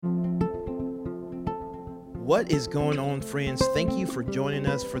What is going on, friends? Thank you for joining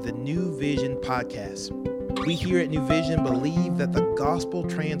us for the New Vision podcast. We here at New Vision believe that the gospel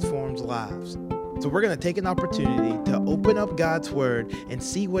transforms lives. So we're going to take an opportunity to open up God's word and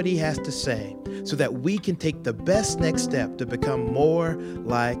see what he has to say so that we can take the best next step to become more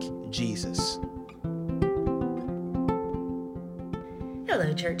like Jesus.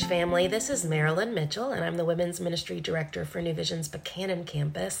 Hello, church family. This is Marilyn Mitchell, and I'm the Women's Ministry Director for New Vision's Buchanan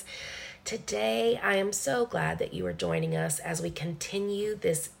campus. Today, I am so glad that you are joining us as we continue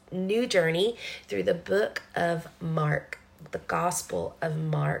this new journey through the book of Mark, the Gospel of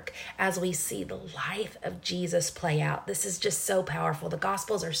Mark, as we see the life of Jesus play out. This is just so powerful. The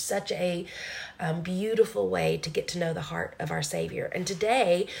Gospels are such a beautiful way to get to know the heart of our Savior. And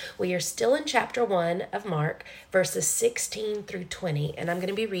today, we are still in chapter 1 of Mark, verses 16 through 20, and I'm going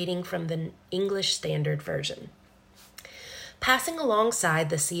to be reading from the English Standard Version. Passing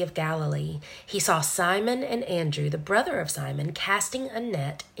alongside the Sea of Galilee, he saw Simon and Andrew, the brother of Simon, casting a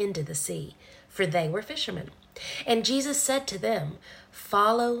net into the sea, for they were fishermen. And Jesus said to them,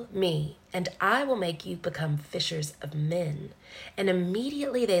 "Follow me, and I will make you become fishers of men." And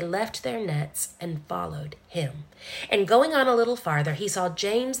immediately they left their nets and followed him. And going on a little farther, he saw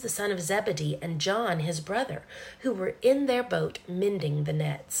James the son of Zebedee and John his brother, who were in their boat mending the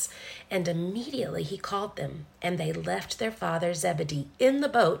nets. And immediately he called them, and they left their father Zebedee in the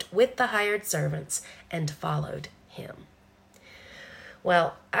boat with the hired servants and followed him.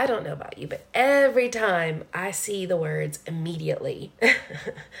 Well, I don't know about you, but every time I see the words immediately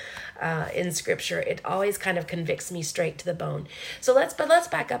in scripture, it always kind of convicts me straight to the bone. So let's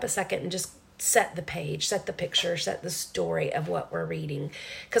back up a second and just set the page, set the picture, set the story of what we're reading,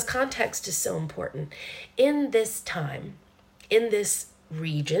 because context is so important. In this time, in this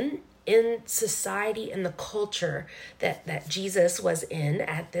region, in society and the culture that Jesus was in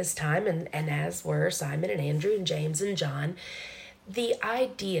at this time, and as were Simon and Andrew and James and John, the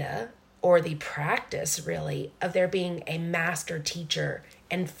idea or the practice really of there being a master teacher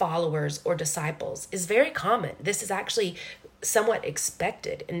and followers or disciples is very common. This is actually somewhat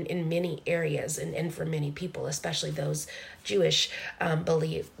expected in many areas and for many people, especially those Jewish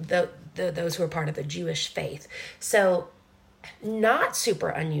those who are part of the Jewish faith. So not super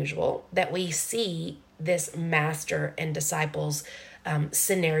unusual that we see this master and disciples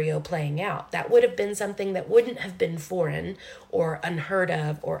scenario playing out. That would have been something that wouldn't have been foreign or unheard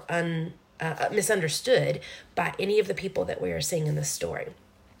of or misunderstood by any of the people that we are seeing in this story.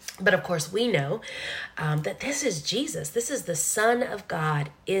 But of course, we know that this is Jesus. This is the Son of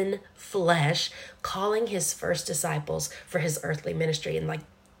God in flesh, calling his first disciples for his earthly ministry. And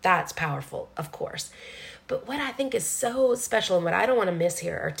that's powerful, of course. But what I think is so special and what I don't want to miss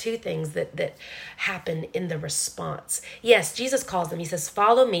here are two things that happen in the response. Yes, Jesus calls them. He says,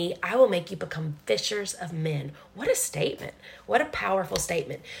 "Follow me. I will make you become fishers of men." What a statement. What a powerful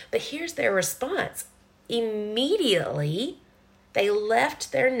statement. But here's their response. Immediately, they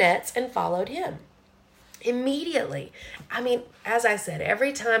left their nets and followed him. Immediately. I mean, as I said,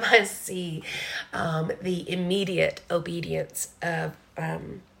 every time I see the immediate obedience of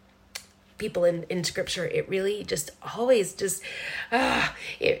people in scripture, it really just always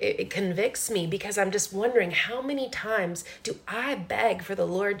it convicts me, because I'm just wondering, how many times do I beg for the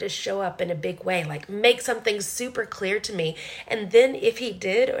Lord to show up in a big way, like make something super clear to me, and then if he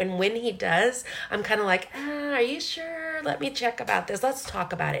did and when he does, I'm kind of like, are you sure? Let me check about this. Let's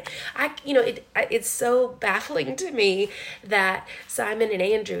talk about it. It's so baffling to me that Simon and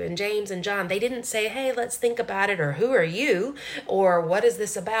Andrew and James and John, they didn't say, "Hey, let's think about it," or "Who are you?" or "What is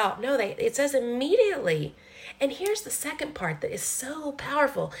this about?" No, it says immediately. And here's the second part that is so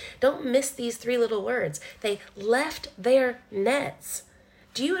powerful. Don't miss these three little words. They left their nets.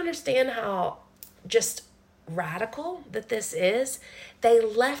 Do you understand how just radical that this is? They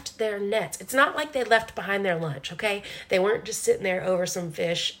left their nets. It's not like they left behind their lunch, okay? They weren't just sitting there over some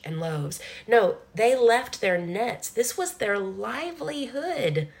fish and loaves. No, they left their nets. This was their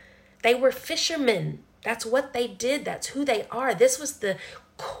livelihood. They were fishermen. That's what they did. That's who they are. This was the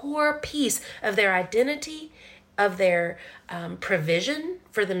core piece of their identity, of their provision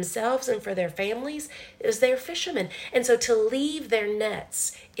for themselves and for their families, is they're fishermen. And so to leave their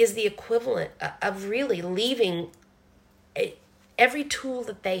nets is the equivalent of really leaving every tool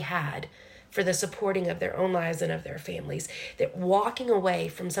that they had for the supporting of their own lives and of their families. That walking away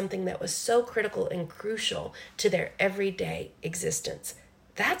from something that was so critical and crucial to their everyday existence.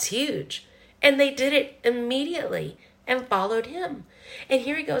 That's huge. And they did it immediately and followed him. And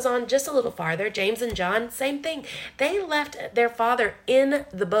here he goes on just a little farther. James and John, same thing. They left their father in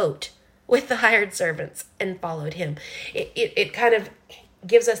the boat with the hired servants and followed him. It kind of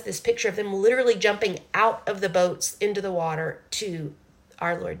gives us this picture of them literally jumping out of the boats into the water to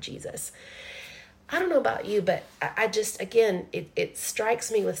our Lord Jesus. I don't know about you, but I just, again, it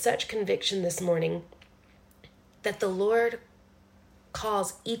strikes me with such conviction this morning that the Lord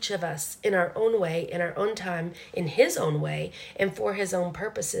calls each of us in our own way, in our own time, in his own way, and for his own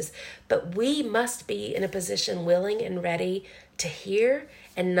purposes. But we must be in a position willing and ready to hear,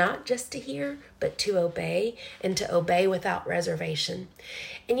 and not just to hear, but to obey, and to obey without reservation.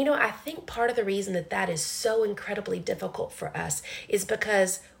 And I think part of the reason that is so incredibly difficult for us is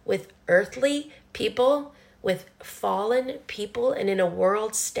because with earthly people, with fallen people, and in a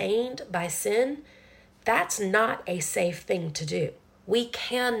world stained by sin, that's not a safe thing to do. We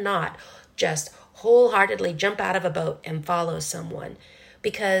cannot just wholeheartedly jump out of a boat and follow someone,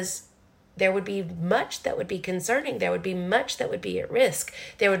 because there would be much that would be concerning. There would be much that would be at risk.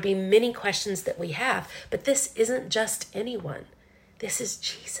 There would be many questions that we have. But this isn't just anyone. This is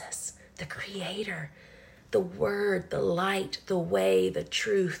Jesus, the Creator, the Word, the light, the way, the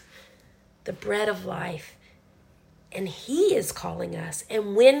truth, the bread of life. And he is calling us.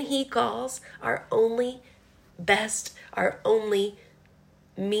 And when he calls, our only best, our only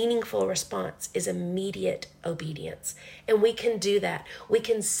meaningful response is immediate obedience. And we can do that. We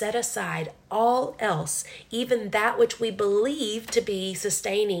can set aside all else, even that which we believe to be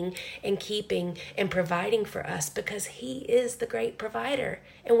sustaining and keeping and providing for us, because he is the great provider,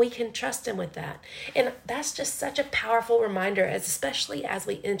 and we can trust him with that. And that's just such a powerful reminder, especially as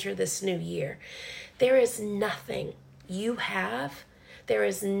we enter this new year. There is nothing you have, there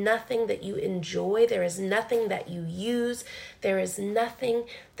is nothing that you enjoy, there is nothing that you use, there is nothing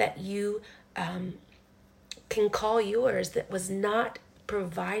that you can call yours that was not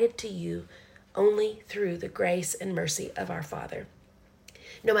provided to you only through the grace and mercy of our Father.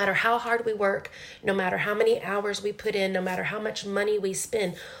 No matter how hard we work, no matter how many hours we put in, no matter how much money we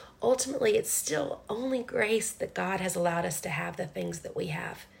spend, ultimately it's still only grace that God has allowed us to have the things that we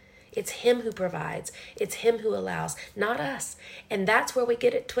have. It's him who provides. It's him who allows, not us. And that's where we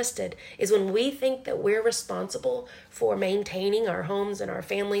get it twisted, is when we think that we're responsible for maintaining our homes and our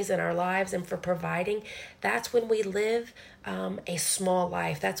families and our lives and for providing. That's when we live a small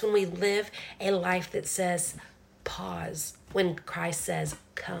life. That's when we live a life that says pause when Christ says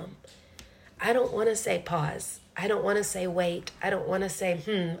come. I don't want to say pause. I don't want to say wait. I don't want to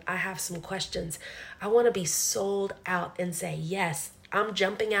say, I have some questions. I want to be sold out and say, yes, I'm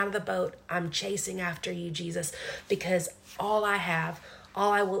jumping out of the boat. I'm chasing after you, Jesus, because all I have,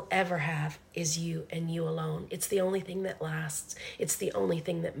 all I will ever have is you and you alone. It's the only thing that lasts. It's the only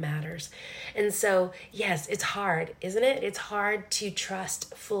thing that matters. And so, yes, it's hard, isn't it? It's hard to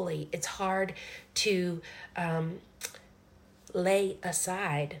trust fully. It's hard to lay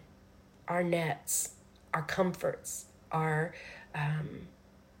aside our nets, our comforts, our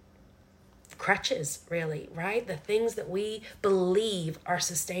crutches, really, right? The things that we believe are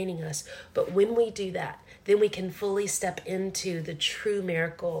sustaining us. But when we do that, then we can fully step into the true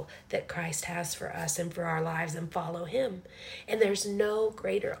miracle that Christ has for us and for our lives and follow him. And there's no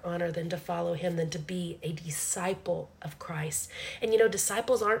greater honor than to follow him, than to be a disciple of Christ. And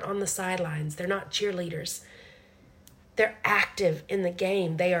disciples aren't on the sidelines. They're not cheerleaders. They're active in the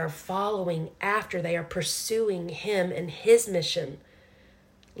game. They are following after. They are pursuing him and his mission,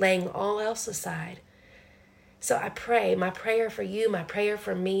 laying all else aside. So I pray, my prayer for you, my prayer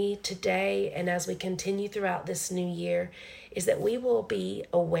for me today, and as we continue throughout this new year, is that we will be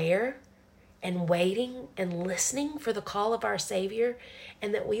aware and waiting and listening for the call of our Savior,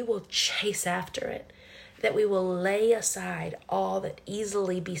 and that we will chase after it, that we will lay aside all that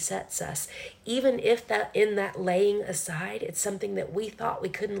easily besets us, even if that in that laying aside, it's something that we thought we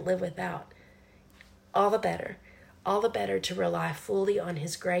couldn't live without. All the better to rely fully on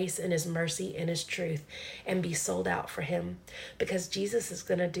his grace and his mercy and his truth and be sold out for him, because Jesus is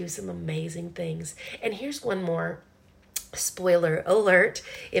going to do some amazing things. And here's one more spoiler alert.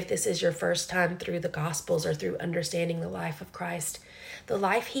 If this is your first time through the Gospels or through understanding the life of Christ, the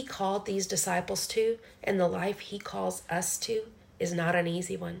life he called these disciples to and the life he calls us to is not an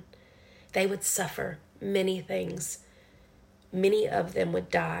easy one. They would suffer many things. Many of them would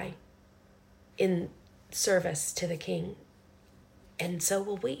die in service to the King, and so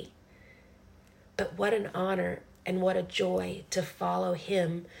will we. But what an honor and what a joy to follow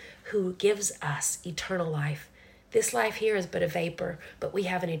him who gives us eternal life. This life here is but a vapor, but we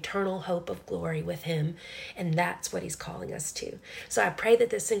have an eternal hope of glory with him, and that's what he's calling us to. So I pray that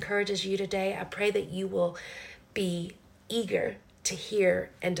this encourages you today. I pray that you will be eager to hear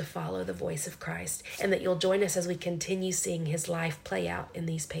and to follow the voice of Christ, and that you'll join us as we continue seeing his life play out in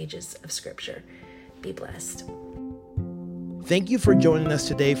these pages of Scripture. Be blessed. Thank you for joining us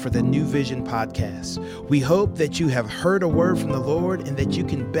today for the New Vision podcast. We hope that you have heard a word from the Lord and that you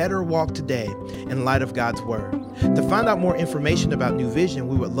can better walk today in light of God's word. To find out more information about New Vision,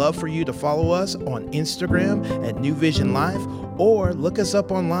 we would love for you to follow us on Instagram at New Vision Life or look us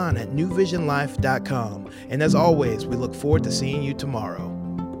up online at newvisionlife.com. And as always, we look forward to seeing you tomorrow.